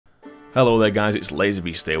Hello there guys, it's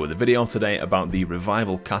LaserBeast here with a video today about the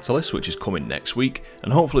Revival Catalyst, which is coming next week,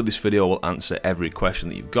 and hopefully this video will answer every question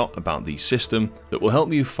that you've got about the system that will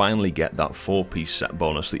help you finally get that 4-piece set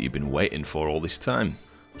bonus that you've been waiting for all this time.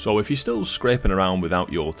 So if you're still scraping around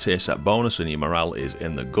without your tier set bonus and your morale is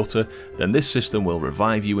in the gutter, then this system will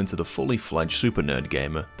revive you into the fully fledged super nerd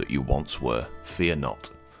gamer that you once were. Fear not.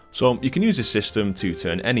 So you can use this system to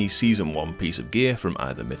turn any Season 1 piece of gear from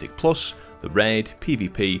either Mythic Plus, the Raid,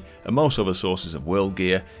 PvP and most other sources of world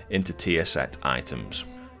gear into tier set items.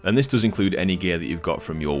 And this does include any gear that you've got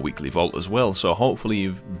from your weekly vault as well, so hopefully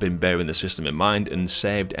you've been bearing the system in mind and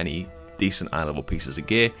saved any decent eye level pieces of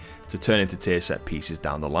gear to turn into tier set pieces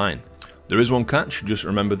down the line. There is one catch, just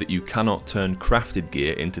remember that you cannot turn crafted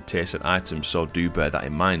gear into tier set items, so do bear that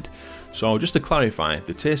in mind. So just to clarify,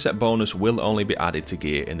 the tier set bonus will only be added to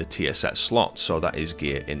gear in the tier set slot, so that is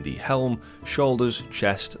gear in the helm, shoulders,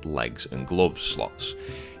 chest, legs and gloves slots.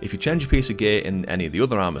 If you change a piece of gear in any of the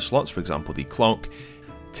other armor slots, for example the cloak,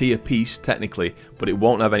 tier piece technically, but it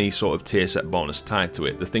won't have any sort of tier set bonus tied to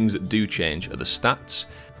it. The things that do change are the stats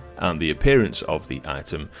and the appearance of the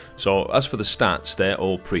item. So as for the stats, they're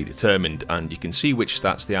all predetermined and you can see which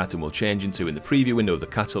stats the item will change into in the preview window of the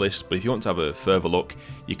catalyst, but if you want to have a further look,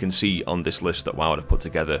 you can see on this list that WoW have put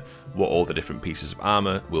together what all the different pieces of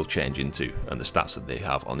armor will change into and the stats that they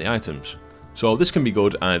have on the items. So this can be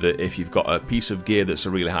good either if you've got a piece of gear that's a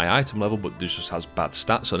really high item level but just has bad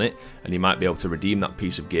stats on it, and you might be able to redeem that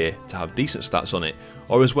piece of gear to have decent stats on it,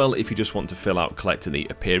 or as well if you just want to fill out collecting the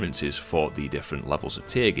appearances for the different levels of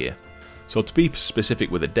tier gear. So to be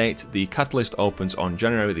specific with a date, the catalyst opens on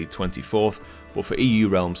January the 24th, but for EU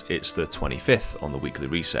realms it's the 25th on the weekly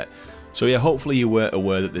reset. So yeah, hopefully you were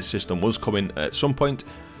aware that this system was coming at some point,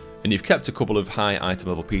 and you've kept a couple of high item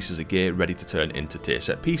level pieces of gear ready to turn into tier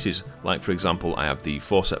set pieces. Like for example, I have the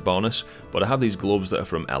 4 set bonus, but I have these gloves that are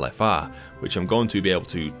from LFR, which I'm going to be able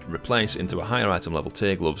to replace into a higher item level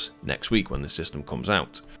tier gloves next week when the system comes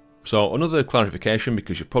out. So another clarification,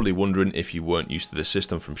 because you're probably wondering if you weren't used to this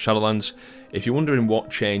system from Shadowlands, if you're wondering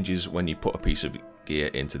what changes when you put a piece of gear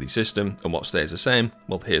into the system and what stays the same,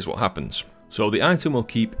 well here's what happens. So the item will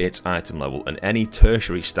keep its item level and any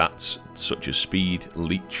tertiary stats such as speed,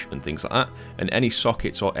 leech and things like that, and any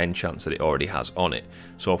sockets or enchants that it already has on it.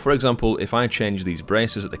 So for example, if I change these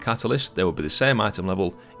braces at the catalyst, they would be the same item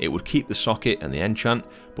level, it would keep the socket and the enchant,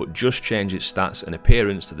 but just change its stats and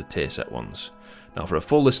appearance to the tier set ones. Now for a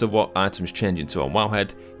full list of what items change into on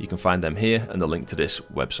Wowhead, you can find them here and the link to this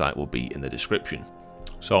website will be in the description.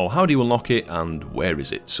 So how do you unlock it and where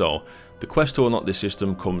is it? So the quest to unlock this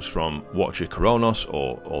system comes from Watcher Koronos,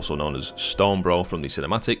 or also known as Stormbro from the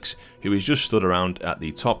cinematics, who is just stood around at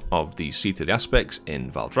the top of the Seat of the Aspects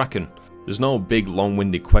in Valdrakken. There's no big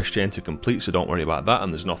long-winded quest chain to complete, so don't worry about that,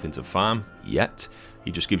 and there's nothing to farm yet.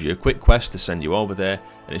 He just gives you a quick quest to send you over there,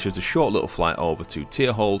 and it's just a short little flight over to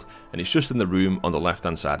Tierhold, and it's just in the room on the left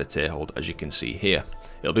hand side of Tierhold as you can see here.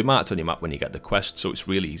 It'll be marked on your map when you get the quest, so it's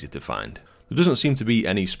really easy to find. There doesn't seem to be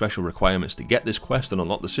any special requirements to get this quest and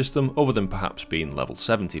unlock the system, other than perhaps being level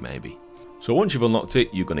 70 maybe. So once you've unlocked it,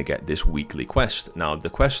 you're going to get this weekly quest. Now the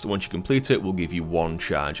quest, once you complete it, will give you 1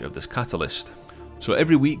 charge of this catalyst. So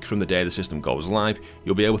every week from the day the system goes live,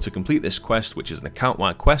 you'll be able to complete this quest, which is an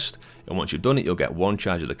account-wide quest, and once you've done it, you'll get 1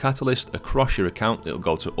 charge of the catalyst across your account. It'll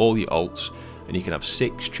go to all your alts, and you can have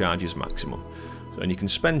 6 charges maximum. And you can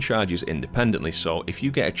spend charges independently, so if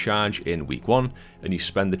you get a charge in week 1 and you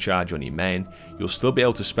spend the charge on your main, you'll still be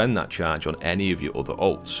able to spend that charge on any of your other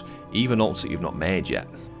alts, even alts that you've not made yet.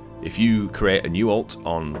 If you create a new alt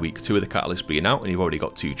on week 2 of the catalyst being out and you've already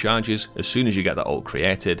got 2 charges, as soon as you get that alt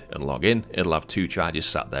created and log in, it'll have 2 charges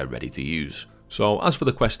sat there ready to use. So as for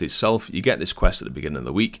the quest itself, you get this quest at the beginning of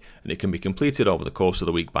the week, and it can be completed over the course of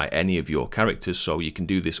the week by any of your characters, so you can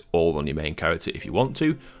do this all on your main character if you want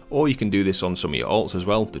to, or you can do this on some of your alts as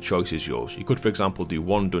well. The choice is yours. You could for example do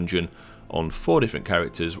 1 dungeon on 4 different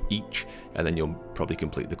characters each, and then you'll probably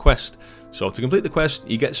complete the quest. So to complete the quest,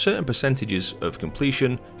 you get certain percentages of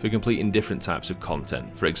completion for completing different types of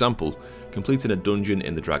content. For example, completing a dungeon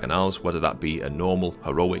in the Dragon Isles, whether that be a normal,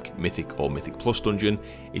 heroic, mythic or mythic plus dungeon,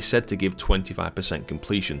 is said to give 25%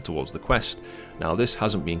 completion towards the quest. Now this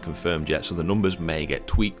hasn't been confirmed yet, so the numbers may get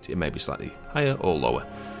tweaked, it may be slightly higher or lower.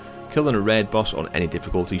 Killing a raid boss on any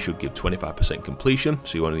difficulty should give 25% completion,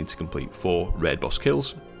 so you only need to complete 4 raid boss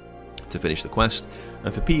kills to finish the quest.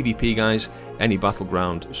 And for PvP guys, any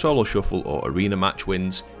battleground, solo shuffle or arena match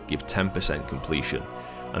wins give 10% completion.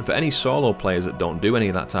 And for any solo players that don't do any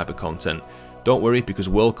of that type of content, don't worry, because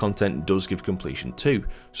world content does give completion too.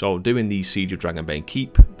 So doing the Siege of Dragonbane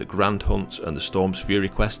Keep, the Grand Hunts and the Storm's Fury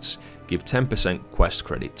quests give 10% quest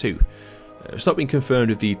credit too. It's not been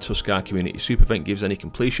confirmed if the Tuskar Community Super Event gives any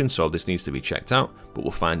completion, so this needs to be checked out, but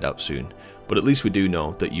we'll find out soon. But at least we do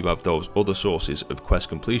know that you have those other sources of quest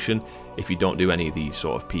completion if you don't do any of these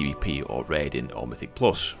sort of PvP or raiding or Mythic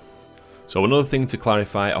Plus. So another thing to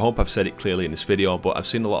clarify, I hope I've said it clearly in this video, but I've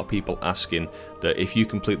seen a lot of people asking that if you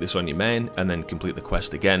complete this on your main and then complete the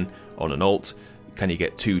quest again on an alt, can you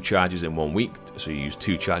get 2 charges in 1 week? So you use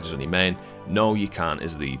 2 charges on your main? No, you can't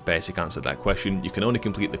is the basic answer to that question. You can only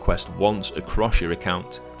complete the quest once across your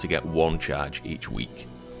account to get 1 charge each week.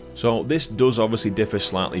 So this does obviously differ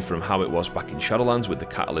slightly from how it was back in Shadowlands with the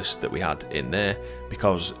catalyst that we had in there,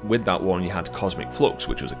 because with that one you had Cosmic Flux,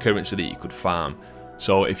 which was a currency that you could farm.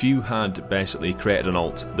 So if you had basically created an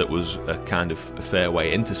alt that was a kind of a fair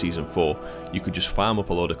way into Season 4, you could just farm up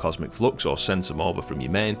a load of Cosmic Flux or send some over from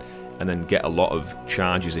your main and then get a lot of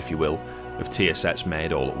charges, if you will, of tier sets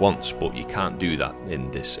made all at once, but you can't do that in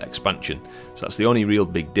this expansion. So that's the only real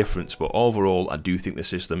big difference, but overall I do think the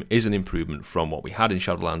system is an improvement from what we had in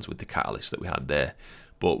Shadowlands with the catalyst that we had there.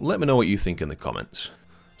 But let me know what you think in the comments.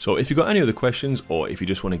 So if you've got any other questions, or if you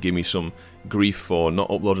just want to give me some grief for not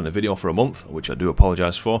uploading a video for a month, which I do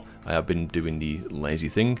apologise for, I have been doing the lazy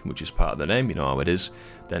thing, which is part of the name, you know how it is,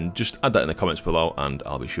 then just add that in the comments below and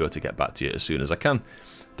I'll be sure to get back to you as soon as I can.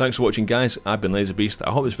 Thanks for watching guys, I've been LaserBeast, I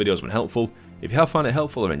hope this video has been helpful. If you have found it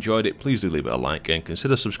helpful or enjoyed it, please do leave it a like and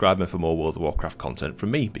consider subscribing for more World of Warcraft content from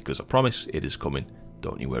me, because I promise it is coming,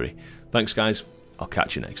 don't you worry. Thanks guys, I'll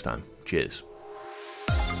catch you next time, cheers.